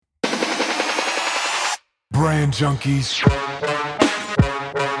Brand Junkies?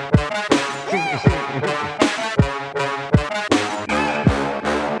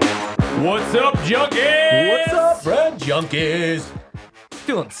 What's up, junkies? What's up, Brand Junkies?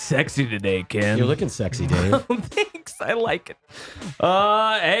 Feeling sexy today, Ken. You're looking sexy, Dave. Thanks. I like it.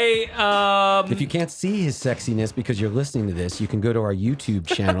 Hey, If you can't see his sexiness because you're listening to this, you can go to our YouTube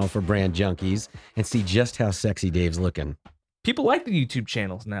channel for Brand Junkies and see just how sexy Dave's looking. people like the YouTube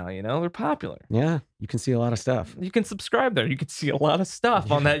channels now, they're popular. Yeah, you can see a lot of stuff. You can subscribe there. You can see a lot of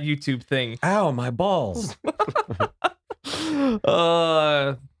stuff on that YouTube thing. Ow, my balls.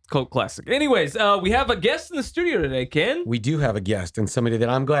 Cult classic. Anyways, we have a guest in the studio today, Ken. We do have a guest and somebody that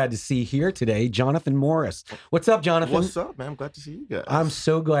I'm glad to see here today, Jonathan Morris. What's up, Jonathan? What's up, man? I'm glad to see you guys. I'm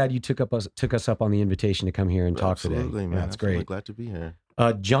so glad you took us up on the invitation to come here and talk Absolutely, today. man. That's Absolutely great. glad to be here.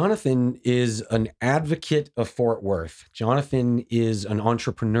 Jonathan is an advocate of Fort Worth. Jonathan is an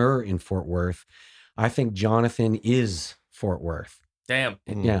entrepreneur in Fort Worth. I think Jonathan is Fort Worth. Damn.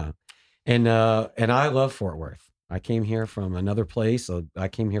 Yeah. And I love Fort Worth. I came here from another place. I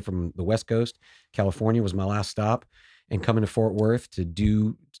came here from the West Coast. California was my last stop, and coming to Fort Worth to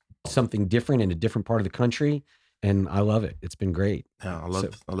do something different in a different part of the country. And I love it. It's been great. Yeah, I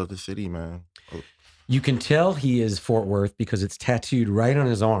love the city, man. You can tell he is Fort Worth because it's tattooed right on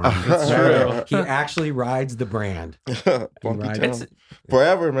his arm. It's true. He actually rides the brand. Funky Right. town.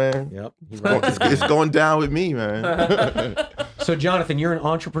 Forever, man. Yep. He It's rides the going- it's brand. going down with me, man. So, Jonathan, you're an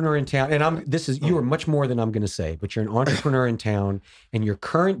entrepreneur in town, and you are much more than I'm going to say, but you're an entrepreneur in town, and your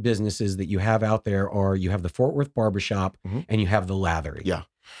current businesses that you have out there are you have the Fort Worth Barbershop Mhm. and you have the Lathery. Yeah.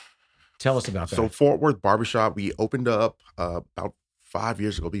 Tell us about that. So Fort Worth Barbershop, we opened up about 5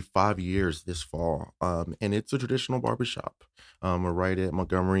 years ago. It'll be 5 years this fall. And it's a traditional barbershop. We're right at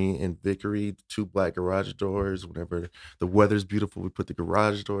Montgomery and Vickery, 2 black garage doors. Whenever the weather's beautiful, we put the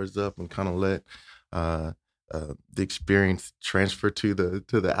garage doors up and kind of let the experience transfer to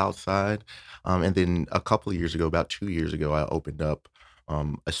the outside. And then a couple of years ago, about 2 years ago, I opened up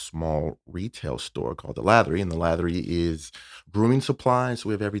a small retail store called The Lathery. And The Lathery is grooming supplies. So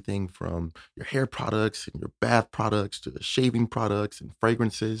we have everything from your hair products and your bath products to the shaving products and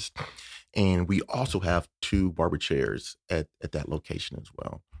fragrances. And we also have 2 barber chairs at that location as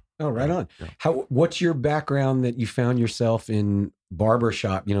well. Oh, right on. Yeah. What's your background that you found yourself in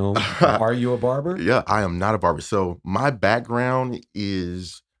barbershop? Are you a barber? Yeah, I am not a barber. So my background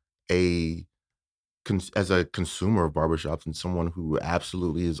is as a consumer of barbershops and someone who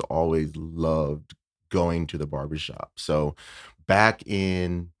absolutely has always loved going to the barbershop. So back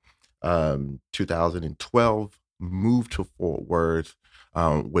in 2012, moved to Fort Worth,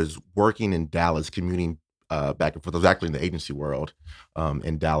 was working in Dallas, commuting back and forth. I was actually in the agency world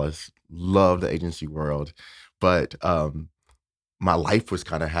in Dallas. Loved the agency world. But my life was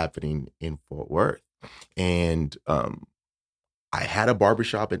kind of happening in Fort Worth. And I had a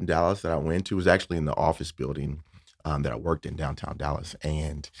barbershop in Dallas that I went to. It was actually in the office building that I worked in downtown Dallas.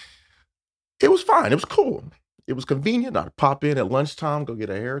 And it was fine. It was cool. It was convenient. I'd pop in at lunchtime, go get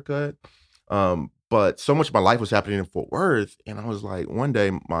a haircut. But so much of my life was happening in Fort Worth. And I was like, one day,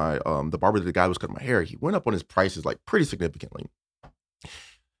 the barber, the guy who was cutting my hair, he went up on his prices like pretty significantly.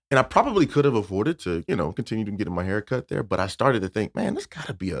 And I probably could have afforded to, continue to get my hair cut there. But I started to think, man, there's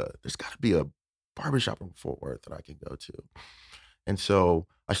gotta be a barbershop in Fort Worth that I can go to. And so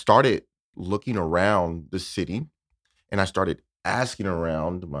I started looking around the city, and I started asking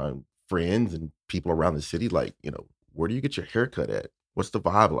around my friends and people around the city, like, where do you get your haircut at? What's the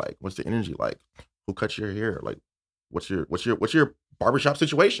vibe like? What's the energy like? Who cuts your hair? Like, what's your barbershop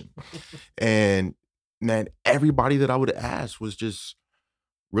situation? And man, everybody that I would ask was just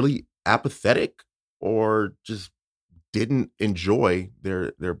really apathetic or just didn't enjoy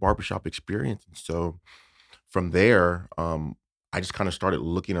their barbershop experience. And so from there, I just kind of started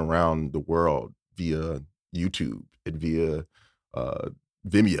looking around the world via YouTube and via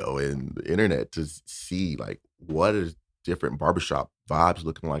Vimeo and the internet to see like what is different barbershop vibes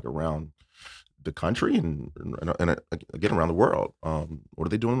looking like around the country and again around the world. What are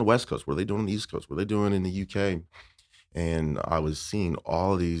they doing on the West Coast? What are they doing on the East Coast? What are they doing in the UK? And I was seeing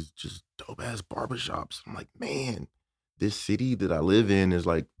all these just dope ass barbershops. I'm like, man, this city that I live in is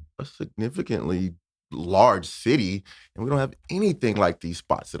like a significantly large city, and we don't have anything like these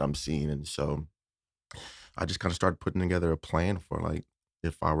spots that I'm seeing. And so I just kind of started putting together a plan for like,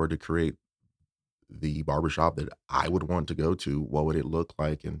 if I were to create the barbershop that I would want to go to, what would it look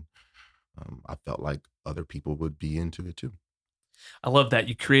like? And I felt like other people would be into it too. I love that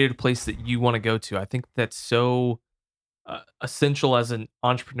you created a place that you want to go to. I think that's so essential as an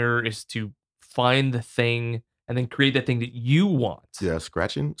entrepreneur is to find the thing and then create that thing that you want. Yeah,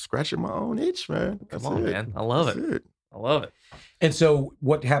 scratching my own itch, man. That's Come on, it. man. I love That's it. I love it. And so,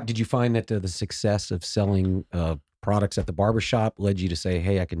 what happened? Did you find that the success of selling products at the barbershop led you to say,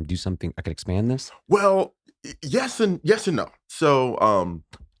 "Hey, I can do something. I can expand this"? Well, yes and no. So,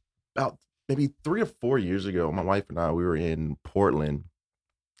 about maybe 3 or 4 years ago, my wife and I, we were in Portland,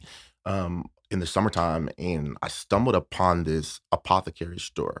 in the summertime, and I stumbled upon this apothecary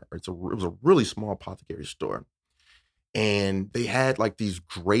store. It was a really small apothecary store, and they had like these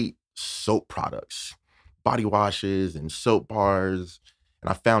great soap products, body washes and soap bars. And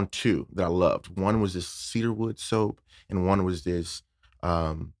I found two that I loved. One was this cedarwood soap, and one was this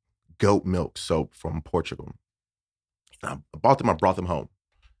um, goat milk soap from Portugal. And I bought them. I brought them home,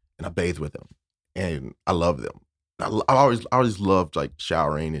 and I bathed with them, and I love them. I always loved like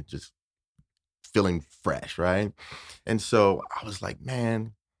showering and just feeling fresh, right? And so I was like,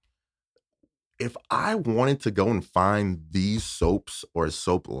 man, if I wanted to go and find these soaps or a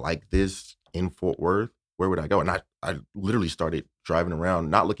soap like this in Fort Worth, where would I go? And I literally started driving around,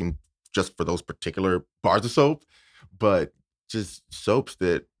 not looking just for those particular bars of soap, but just soaps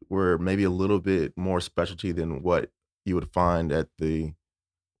that were maybe a little bit more specialty than what you would find at the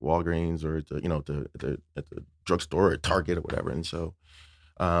Walgreens or at the drugstore or Target or whatever. And so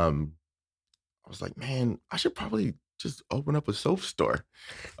um, I was like, man, I should probably just open up a soap store.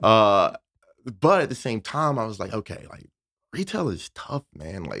 Uh, but at the same time, I was like, okay, like retail is tough,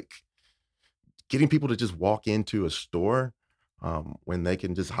 man. Like getting people to just walk into a store when they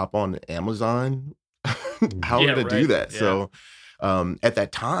can just hop on Amazon. How Yeah, are we gonna do right. that? Yeah. So at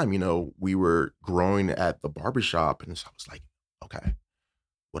that time, we were growing at the barbershop, and so I was like, okay,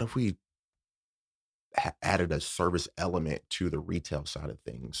 what if we added a service element to the retail side of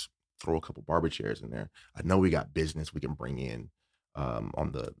things? Throw a couple barber chairs in there. I know we got business we can bring in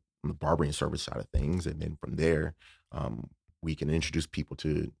on the barbering service side of things, and then from there, we can introduce people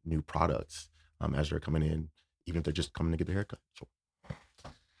to new products as they're coming in, even if they're just coming to get their haircut. So,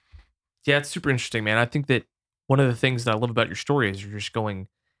 Yeah, it's super interesting, man. I think that one of the things that I love about your story is you're just going,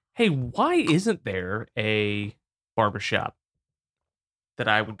 hey, why isn't there a barbershop that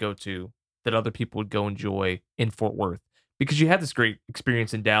I would go to that other people would go enjoy in Fort Worth? Because you had this great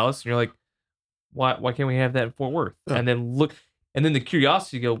experience in Dallas, and you're like, why can't we have that in Fort Worth? yeah, And then the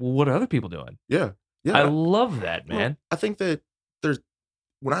curiosity, you go, well, what are other people doing? yeah, I yeah. love that, Well, man. I think that there's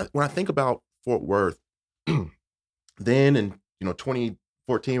when I think about Fort Worth, then in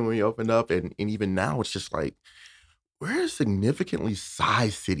 2014 when we opened up, and even now, it's just like we're a significantly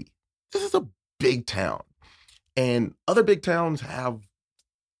sized city. This is a big town, and other big towns have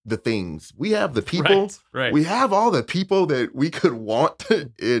the things. We have the people. Right. We have all the people that we could want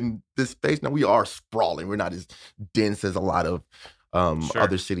in this space. Now we are sprawling. We're not as dense as a lot of Sure.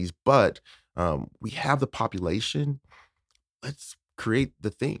 other cities, but we have the population. Let's create the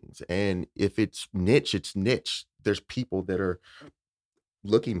things. And if it's niche, it's niche. There's people that are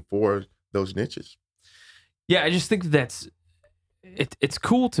looking for those niches. Yeah, I just think it's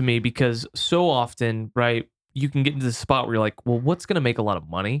cool to me because so often, right, you can get into the spot where you're like, well, what's going to make a lot of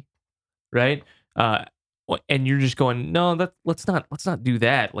money, right? And you're just going, no, let's not do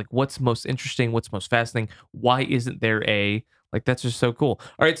that. Like, what's most interesting? What's most fascinating? Why isn't there a like? That's just so cool.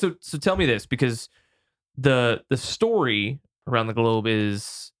 All right, so tell me this because the story around the globe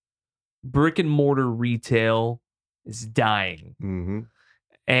is brick and mortar retail is dying. Mm-hmm.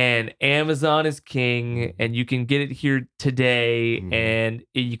 And Amazon is king, and you can get it here today, Mhm. and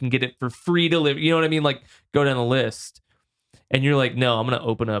you can get it for free delivery. You know what I mean? Like, go down the list, and you're like, no, I'm going to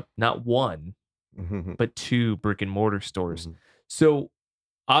open up not one, Mm-hmm. but two brick and mortar stores. Mhm. So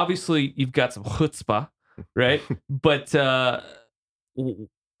obviously, you've got some chutzpah, right? But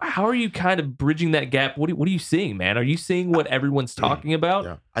how are you kind of bridging that gap? What are you seeing, man? Are you seeing what everyone's talking about?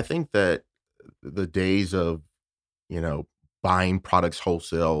 Yeah. I think that the days of, you know, buying products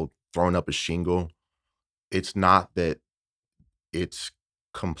wholesale, throwing up a shingle, it's not that it's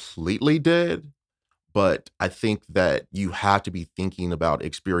completely dead, but I think that you have to be thinking about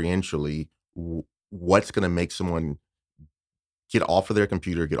experientially what's going to make someone get off of their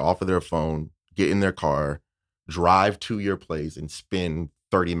computer, get off of their phone, get in their car, drive to your place and spend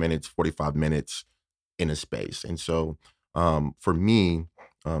 30 minutes, 45 minutes in a space. And so for me,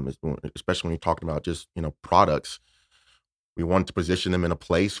 especially when you're talking about just, products, we want to position them in a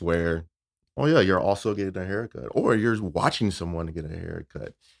place where, oh yeah, you're also getting a haircut, or you're watching someone get a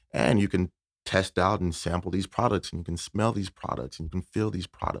haircut, and you can test out and sample these products, and you can smell these products, and you can feel these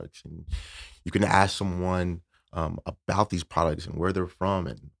products, and you can ask someone about these products and where they're from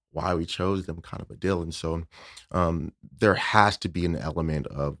and why we chose them, kind of a deal. And so there has to be an element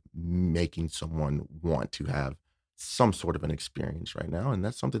of making someone want to have some sort of an experience right now, and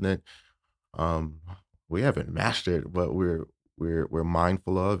that's something that um, we haven't mastered, but we're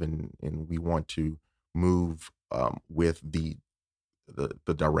mindful of, and we want to move with the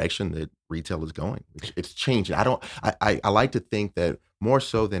direction that retail is going. It's changing. I don't. I like to think that more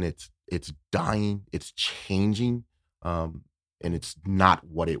so than it's dying, it's changing, um, and it's not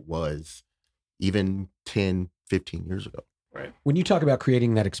what it was even 10, 15 years ago. Right. When you talk about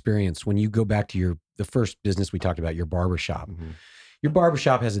creating that experience, when you go back to the first business we talked about, your barbershop, Mhm. your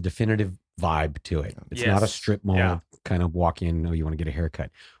barbershop has a definitive vibe to it. It's not a Yes. strip mall Yeah. kind of walk in, oh, you want to get a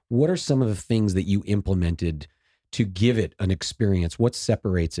haircut. What are some of the things that you implemented to give it an experience? What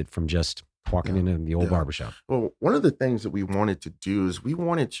separates it from just walking Yeah. into the old Yeah. barbershop? Well, one of the things that we wanted to do is we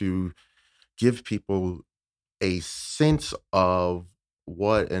wanted to give people a sense of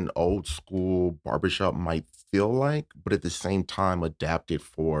what an old school barbershop might feel like, but at the same time adapt it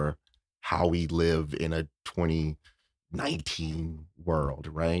for how we live in a 2019 world,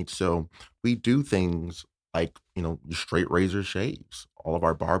 right? So we do things like, your straight razor shaves. All of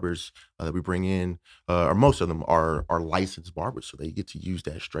our barbers that we bring in, or most of them are licensed barbers, so they get to use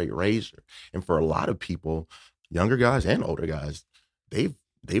that straight razor. And for a lot of people, younger guys and older guys, they've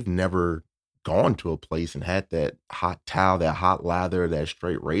never gone to a place and had that hot towel, that hot lather, that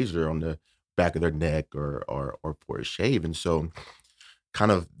straight razor on the back of their neck or for a shave. And so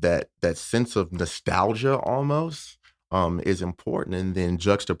kind of that sense of nostalgia almost is important. And then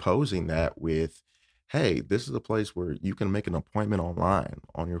juxtaposing that with, hey, this is a place where you can make an appointment online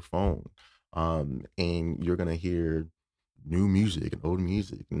on your phone. And you're gonna hear new music and old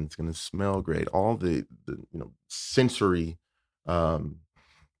music, and it's gonna smell great. All the sensory um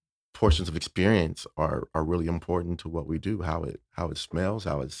portions of experience are really important to what we do. How it smells,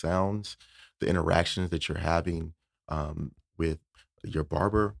 how it sounds, the interactions that you're having with your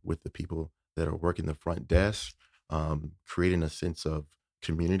barber, with the people that are working the front desk, creating a sense of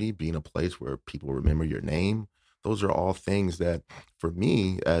community, being a place where people remember your name. Those are all things that, for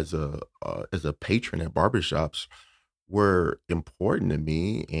me as a patron at barbershops, were important to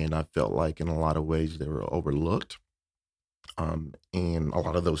me, and I felt like in a lot of ways they were overlooked. And a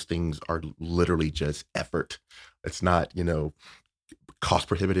lot of those things are literally just effort. It's not, cost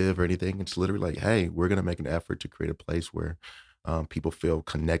prohibitive or anything. It's literally like, hey, we're going to make an effort to create a place where people feel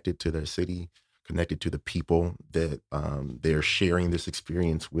connected to their city, connected to the people that they're sharing this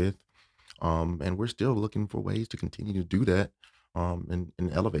experience with. And we're still looking for ways to continue to do that and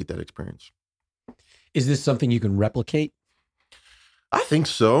elevate that experience. Is this something you can replicate? I think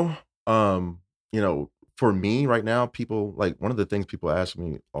so. For me right now, people like one of the things people ask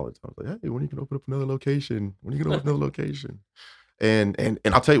me all the time is like, "Hey, when are you gonna open up another location? When are you gonna open another location?" And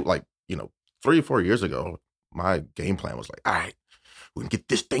I'll tell you, like, 3 or 4 years ago, my game plan was like, "All right, we're gonna get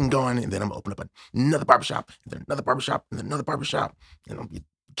this thing going, and then I'm gonna open up another barbershop, and then another barbershop, and then another barbershop, and I'm be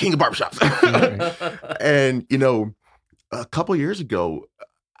king of barbershops." And a couple years ago,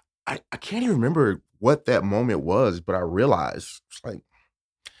 I can't even remember what that moment was, but I realized it's like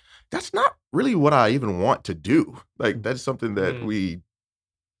that's not really what I even want to do. Like, that's something that Mm. we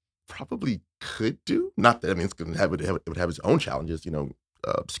probably could do. Not that, I mean, it's gonna it would have its own challenges,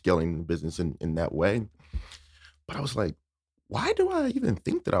 scaling the business in that way. But I was like, why do I even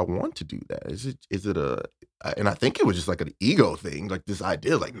think that I want to do that? Is it and I think it was just like an ego thing, like this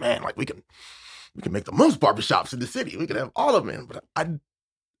idea, like, man, like we can make the most barbershops in the city. We can have all of them. But I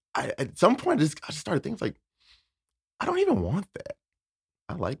at some point I just started thinking like, I don't even want that.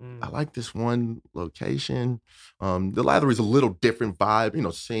 I Mm. like this one location. The Lathery is a little different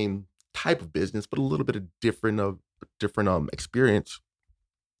vibe, same type of business, but a little bit of different experience,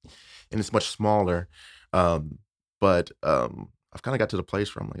 and it's much smaller. But I've kind of got to the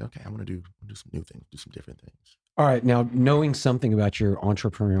place where I'm like, okay, I want to do some new things, do some different things. All right. Now, knowing something about your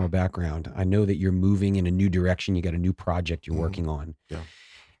entrepreneurial background, I know that you're moving in a new direction. You got a new project you're Mhm. working on. Yeah.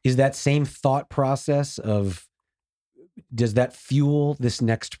 Is that same thought process of, does that fuel this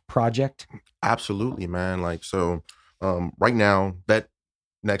next project? Absolutely, man. Like so, right now that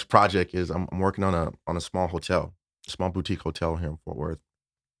next project is I'm working on a small hotel, small boutique hotel here in Fort Worth.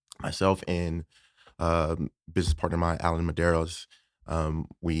 Myself and business partner of mine, Alan Medeiros,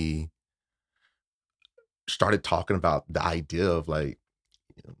 we started talking about the idea of like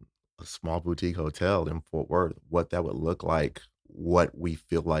a small boutique hotel in Fort Worth, what that would look like, what we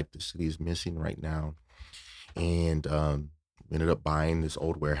feel like the city is missing right now. And we ended up buying this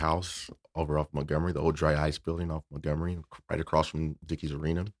old warehouse over off Montgomery, the old dry ice building off Montgomery, right across from Dickies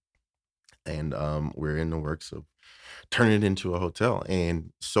Arena. And we're in the works of turning it into a hotel.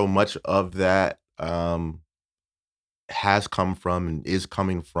 And so much of that has come from and is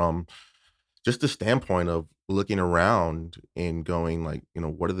coming from just the standpoint of looking around and going like,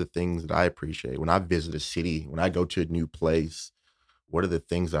 what are the things that I appreciate when I visit a city, when I go to a new place? What are the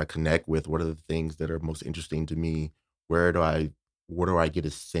things that I connect with? What are the things that are most interesting to me? Where do I, where do I get a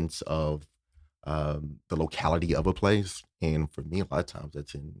sense of the locality of a place? And for me, a lot of times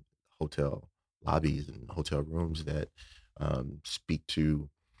that's in hotel lobbies and hotel rooms that speak to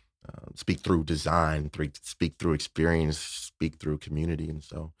speak through design, speak through experience, speak through community, and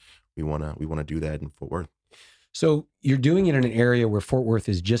so we wanna do that in Fort Worth. So you're doing it in an area where Fort Worth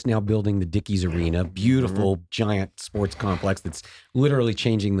is just now building the Dickies Arena, Mhm. beautiful giant sports complex that's literally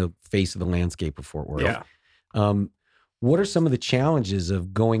changing the face of the landscape of Fort Worth. Yeah. Um, what are some of the challenges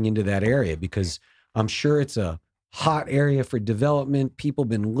of going into that area? Because I'm sure it's a hot area for development. People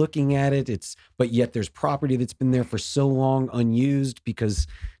been looking at it. But yet there's property that's been there for so long unused because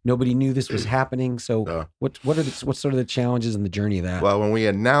nobody knew this was happening. So Uh, what's sort of the challenges and the journey of that? well, when we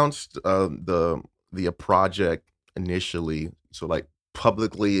announced the project initially, so like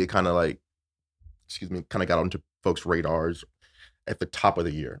publicly, it kind of like, excuse me, kind of got onto folks' radars at the top of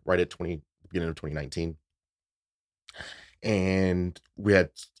the year, right at beginning of 2019. And we had,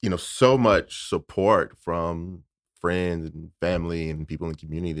 so much support from friends and family and people in the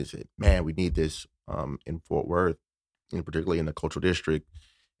community that said, man, we need this in Fort Worth, and particularly in the cultural district,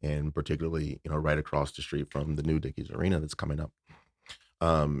 and particularly, right across the street from the new Dickies Arena that's coming up.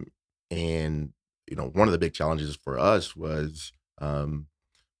 Um, and, one of the big challenges for us was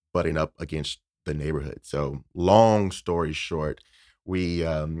butting up against the neighborhood. So, long story short, we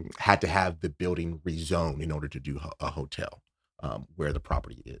had to have the building rezoned in order to do a hotel where the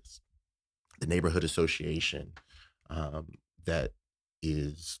property is. The neighborhood association um, that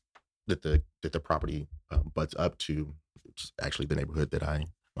is that the property butts up to, which is actually the neighborhood that I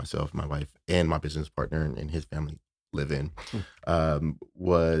myself, my wife, and my business partner and his family live in, Hmm.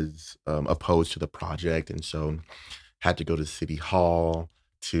 was opposed to the project, and so had to go to City Hall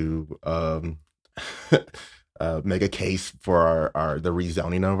to make a case for our the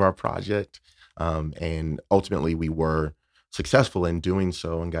rezoning of our project, and ultimately we were successful in doing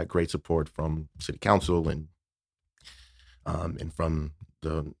so and got great support from City Council and from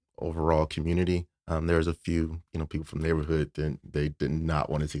the overall community. There's a few, people from the neighborhood that they did not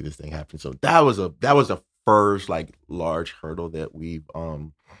want to see this thing happen. So that was a first like large hurdle that we've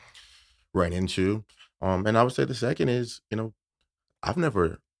run into. And I would say the second is, I've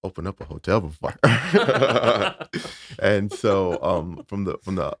never opened up a hotel before. And so from the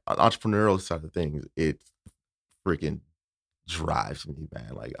entrepreneurial side of things, it freaking drives me,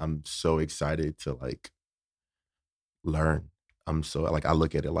 man. Like I'm so excited to like learn. I'm so like I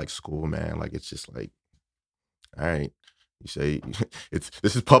look at it like school, man. Like it's just like, all right, you say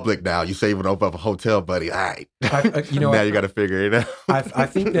this is public now. You say you want to open up a hotel, buddy. All right. Now you got to figure it out. I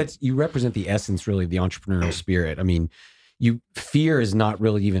think that you represent the essence really of the entrepreneurial spirit. I mean, fear is not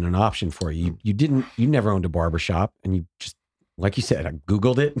really even an option for you. You never owned a barbershop, and you just, like you said, I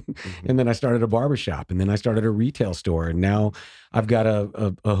Googled it and then I started a barbershop and then I started a retail store. And now I've got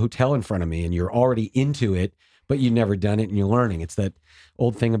a hotel in front of me, and you're already into it, but you've never done it and you're learning. It's that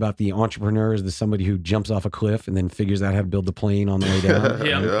old thing about the entrepreneur is the somebody who jumps off a cliff and then figures out how to build the plane on the way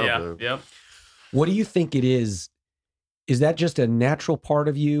down. Yep. What do you think it is? Is that just a natural part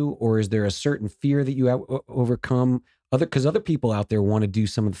of you, or is there a certain fear that you overcome? Because other people out there want to do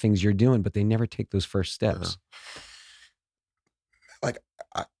some of the things you're doing, but they never take those first steps. Like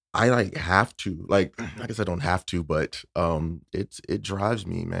I like have to like I guess I don't have to, but it drives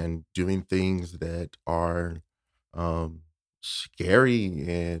me, man, doing things that are um scary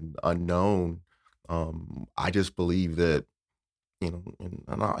and unknown. I just believe that, and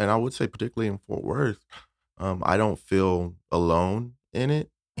I would say particularly in Fort Worth, I don't feel alone in it,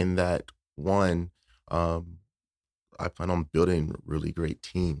 in that one, um I plan on building really great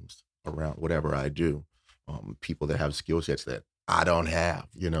teams around whatever I do. People that have skill sets that I don't have,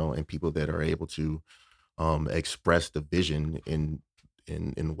 and people that are able to express the vision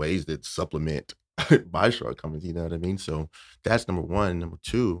in ways that supplement my shortcomings. You know what I mean? So that's number one. Number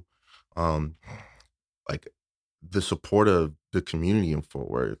two, um, like the support of the community in Fort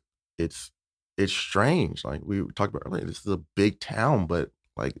Worth. It's it's strange. Like we talked about earlier, this is a big town, but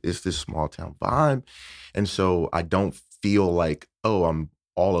like it's this small town vibe. And so I don't feel like, oh, I'm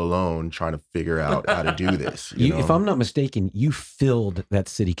all alone trying to figure out how to do this, If I'm not mistaken, you filled that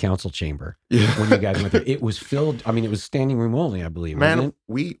city council chamber Yeah. when you guys went there. It was filled. I mean, it was standing room only, I believe. Wasn't Man,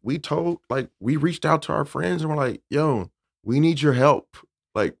 it? we reached out to our friends and we're like, yo, we need your help.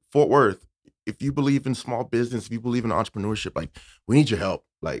 Like Fort Worth, if you believe in small business, if you believe in entrepreneurship, like we need your help.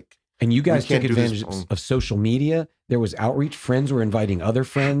 Like And you guys took can't do this advantage on- of social media. There was outreach. Friends were inviting other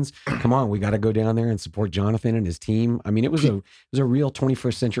friends. Come on, we got to go down there and support Jonathan and his team. I mean, it was a real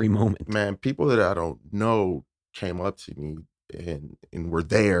 21st century moment. Man, people that I don't know came up to me and were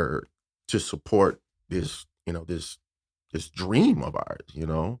there to support this, this dream of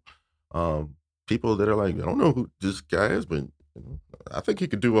ours, people that are like, I don't know who this guy is, but I think he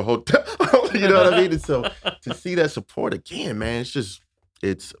could do a hotel. You know what I mean? And so to see that support again, man, it's just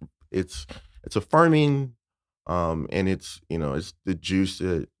it's affirming, and it's the juice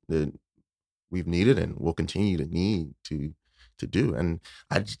that we've needed and will continue to need to do. And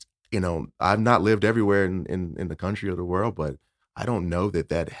I just, I've not lived everywhere in the country or the world, but I don't know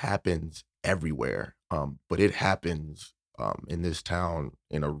that happens everywhere. But it happens in this town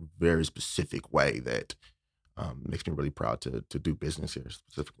in a very specific way that makes me really proud to do business here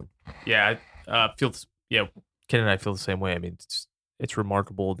specifically. Yeah, I Ken and I feel the same way. I mean, it's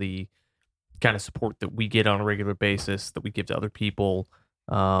remarkable the kind of support that we get on a regular basis that we give to other people.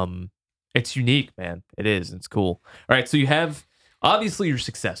 It's unique, man. It is. It's cool. All right, so you have obviously you're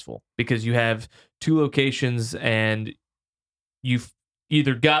successful because you have 2 locations and you've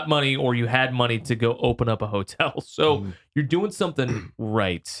either got money or you had money to go open up a hotel. So you're doing something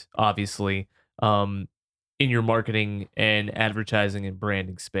right, obviously, in your marketing and advertising and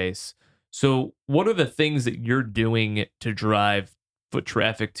branding space. So what are the things that you're doing to drive foot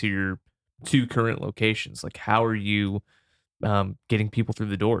traffic to your 2 current locations? Like, how are you getting people through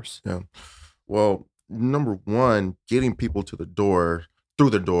the doors? Yeah. Well, number one, getting people through the door,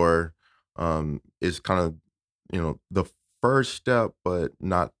 is kind of, the first step, but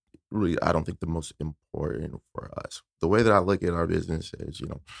not really, I don't think the most important for us. The way that I look at our business is,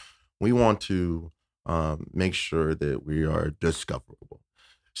 we want to make sure that we are discoverable.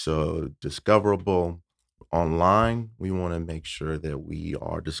 So discoverable online, we want to make sure that we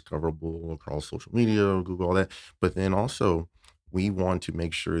are discoverable across social media, Google, all that. But then also, we want to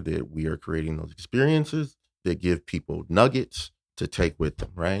make sure that we are creating those experiences that give people nuggets to take with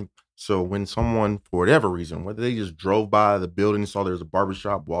them, right? So when someone, for whatever reason, whether they just drove by the building, saw there was a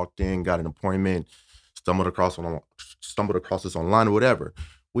barbershop, walked in, got an appointment, stumbled across this online or whatever,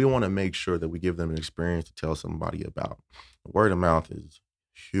 we want to make sure that we give them an experience to tell somebody about. Word of mouth is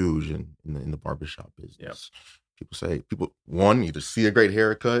huge in the barbershop business. People either see a great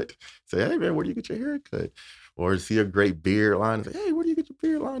haircut, say, hey man, where do you get your haircut? Or see a great beard line, say, hey, where do you get your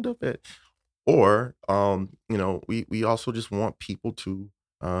beard lined up at? Or we also just want people to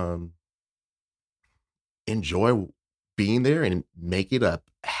enjoy being there and make it a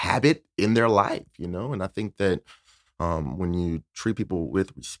habit in their life, and I think that when you treat people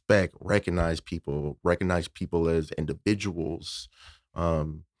with respect, recognize people as individuals,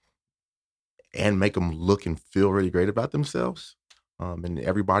 and make them look and feel really great about themselves. And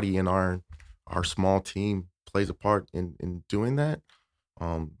everybody in our small team plays a part in doing that.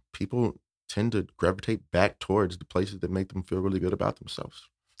 People tend to gravitate back towards the places that make them feel really good about themselves.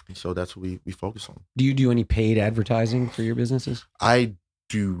 And so that's what we focus on. Do you do any paid advertising for your businesses? I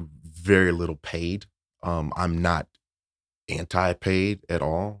do very little paid. I'm not anti-paid at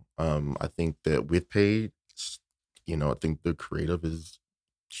all. I think that with paid, I think the creative is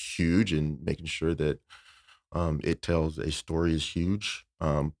huge and making sure that it tells a story is huge.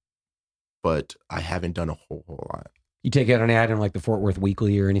 But I haven't done a whole lot. You take out an ad in like the Fort Worth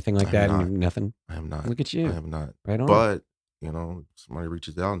Weekly or anything like that, not. and nothing? I am not. Look at you. I have not. Right on. But, somebody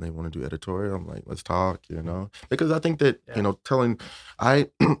reaches out and they want to do editorial. I'm like, let's talk, because I think that,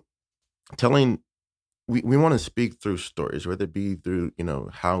 we want to speak through stories, whether it be through,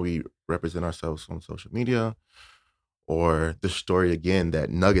 how we represent ourselves on social media, or the story, again, that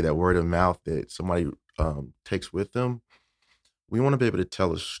nugget, that word of mouth that somebody takes with them. We want to be able to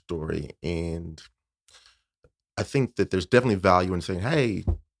tell a story. And I think that there's definitely value in saying, hey,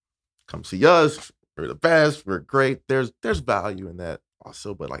 come see us. We're the best. We're great. There's value in that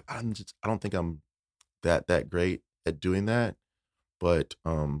also. But like, I don't think I'm that great at doing that. But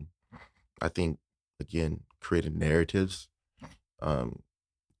I think, again, creating narratives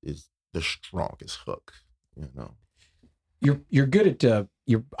is the strongest hook, You're good at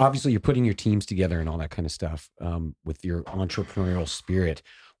you're obviously you're putting your teams together and all that kind of stuff with your entrepreneurial spirit.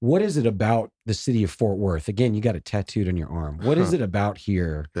 What is it about the city of Fort Worth? Again, you got it tattooed on your arm. What is it about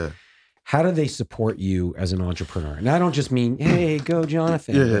here? Yeah. How do they support you as an entrepreneur? And I don't just mean, hey, go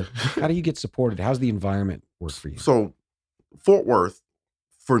Jonathan. Yeah. How do you get supported? How's the environment work for you? So Fort Worth,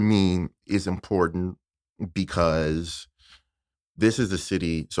 for me, is important because this is a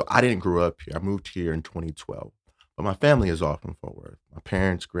city. So I didn't grow up here. I moved here in 2012. But my family is all from Fort Worth. My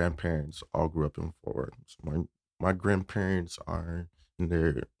parents, grandparents all grew up in Fort Worth. So my grandparents are in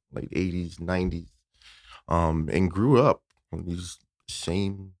their late 80s, 90s, and grew up on these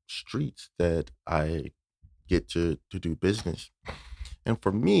same streets that I get to do business. And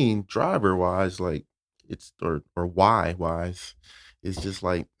for me, driver wise, like it's or why wise, it's just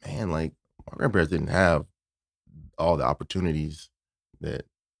like, man, like my grandparents didn't have all the opportunities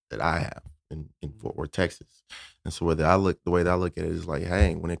that I have in Fort Worth, Texas. And so the way that I look at it is like,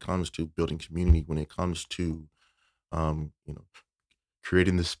 hey, when it comes to building community, when it comes to you know,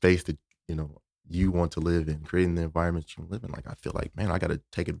 creating the space that, you know, you want to live in, creating the environment you live in, like I feel like, man, I gotta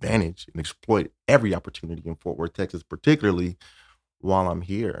take advantage and exploit every opportunity in Fort Worth, Texas, particularly while I'm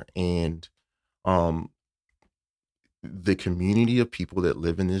here. And um the community of people that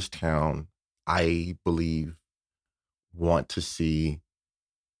live in this town, I believe, want to see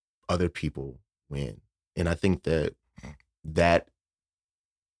other people win. And I think that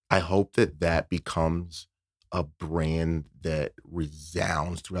I hope that becomes a brand that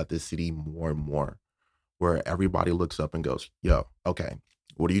resounds throughout the city more and more, where everybody looks up and goes, "Yo, okay,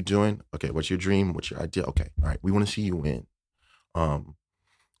 what are you doing? Okay, what's your dream? What's your idea? Okay, all right, we want to see you win, um,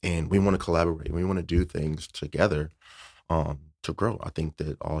 and we want to collaborate. We want to do things together, to grow." I think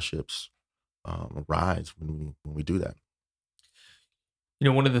that all ships rise when we do that.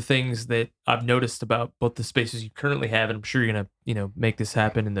 One of the things that I've noticed about both the spaces you currently have, and I'm sure you're gonna, make this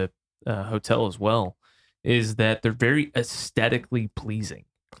happen in the hotel as well, is that they're very aesthetically pleasing,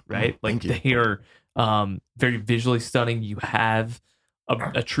 right? Like Thank you. they are very visually stunning. You have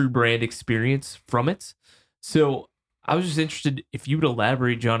a true brand experience from it. So I was just interested if you would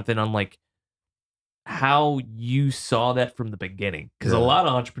elaborate, Jonathan, on like how you saw that from the beginning, because a Yeah, lot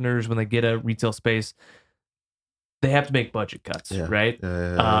of entrepreneurs, when they get a retail space, they have to make budget cuts, yeah, right?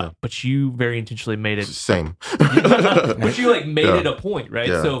 yeah. But you very intentionally made it, Same. but you like made Yeah, it a point, right?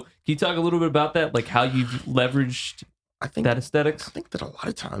 yeah. So can you talk a little bit about that, like how you've leveraged I think that I aesthetics? think that a lot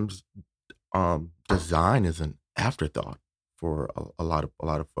of times, design is an afterthought for a lot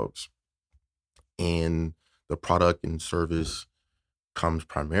of folks, and the product and service comes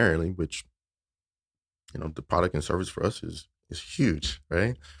primarily, which, you know, the product and service for us is huge,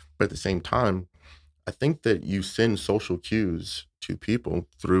 right? But at the same time, I think that you send social cues to people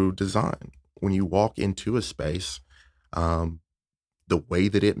through design. When you walk into a space, um, the way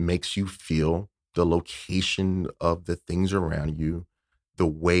that it makes you feel, the location of the things around you, the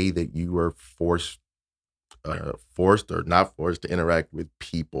way that you are forced or not forced to interact with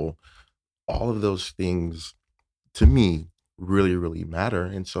people, all of those things to me really, really matter.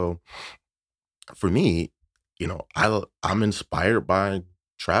 And so for me, you know, I'm inspired by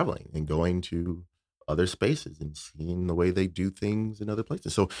traveling and going to other spaces and seeing the way they do things in other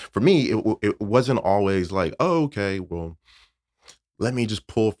places. So for me, it wasn't always like, oh, okay, well, let me just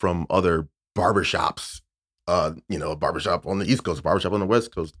pull from other barbershops. You know, a barbershop on the East Coast, a barbershop on the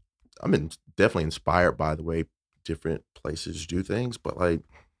West Coast. Definitely inspired by the way different places do things, but like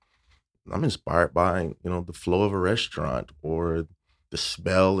I'm inspired by, you know, the flow of a restaurant or the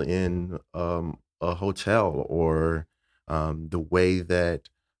smell in a hotel or the way that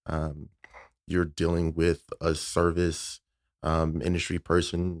um, you're dealing with a service industry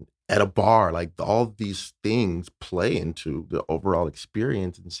person at a bar. Like all these things play into the overall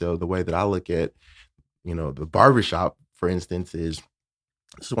experience. And so the way that I look at, you know, the barbershop, for instance, is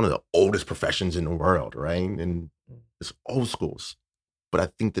this is one of the oldest professions in the world, right? And it's old schools, but I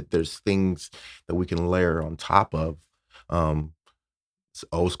think that there's things that we can layer on top of um,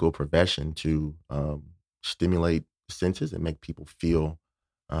 old school profession to stimulate senses and make people feel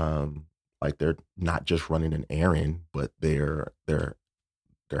um, like they're not just running an errand, but they're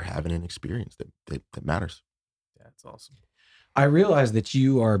having an experience that matters. Yeah, that's awesome. I realize that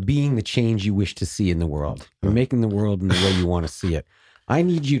you are being the change you wish to see in the world. You're making the world in the way you want to see it. I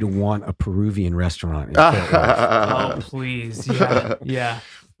need you to want a Peruvian restaurant in Fort Worth. Oh, please. Yeah. Yeah.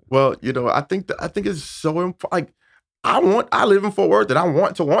 Well, you know, I think it's so important. Like, I live in Fort Worth, and I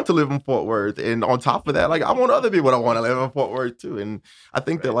want to live in Fort Worth, and on top of that, like I want other people to want to live in Fort Worth too. And I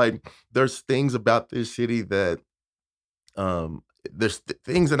think that Right. like there's things about this city that um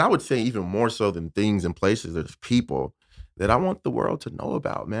things, and I would say even more so than things and places, there's people that I want the world to know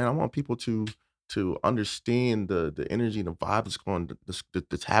about, man. I want people to understand the energy and the vibe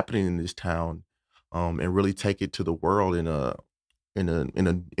that's happening in this town, and really take it to the world in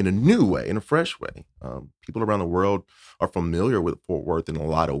a new way, in a fresh way. People around the world are familiar with Fort Worth in a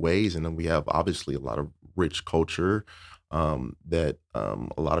lot of ways, and then we have obviously a lot of rich culture that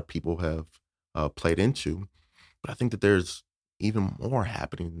a lot of people have played into. But I think that there's even more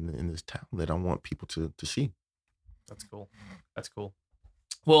happening in this town that I want people to see. That's cool. That's cool.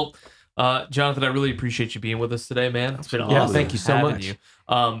 Well, Jonathan, I really appreciate you being with us today, man. It's been Yeah, awesome. thank you so having much.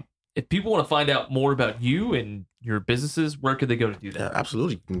 You. If people want to find out more about you and your businesses, where could they go to do Yeah, that?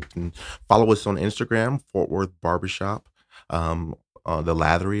 absolutely. You can follow us on Instagram, Fort Worth Barbershop. The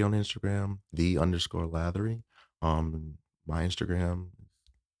Lathery on Instagram, _Lathery. My Instagram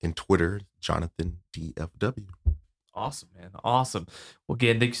and Twitter, Jonathan DFW. Awesome, man. Awesome. Well,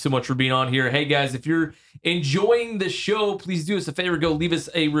 again, thank you so much for being on here. Hey, guys, if you're enjoying the show, please do us a favor. Go leave us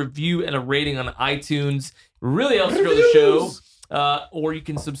a review and a rating on iTunes. It really helps grow the show. Or you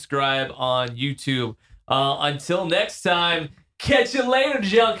can subscribe on YouTube. Until next time, catch you later,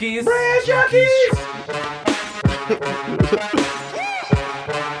 junkies. Brand junkies!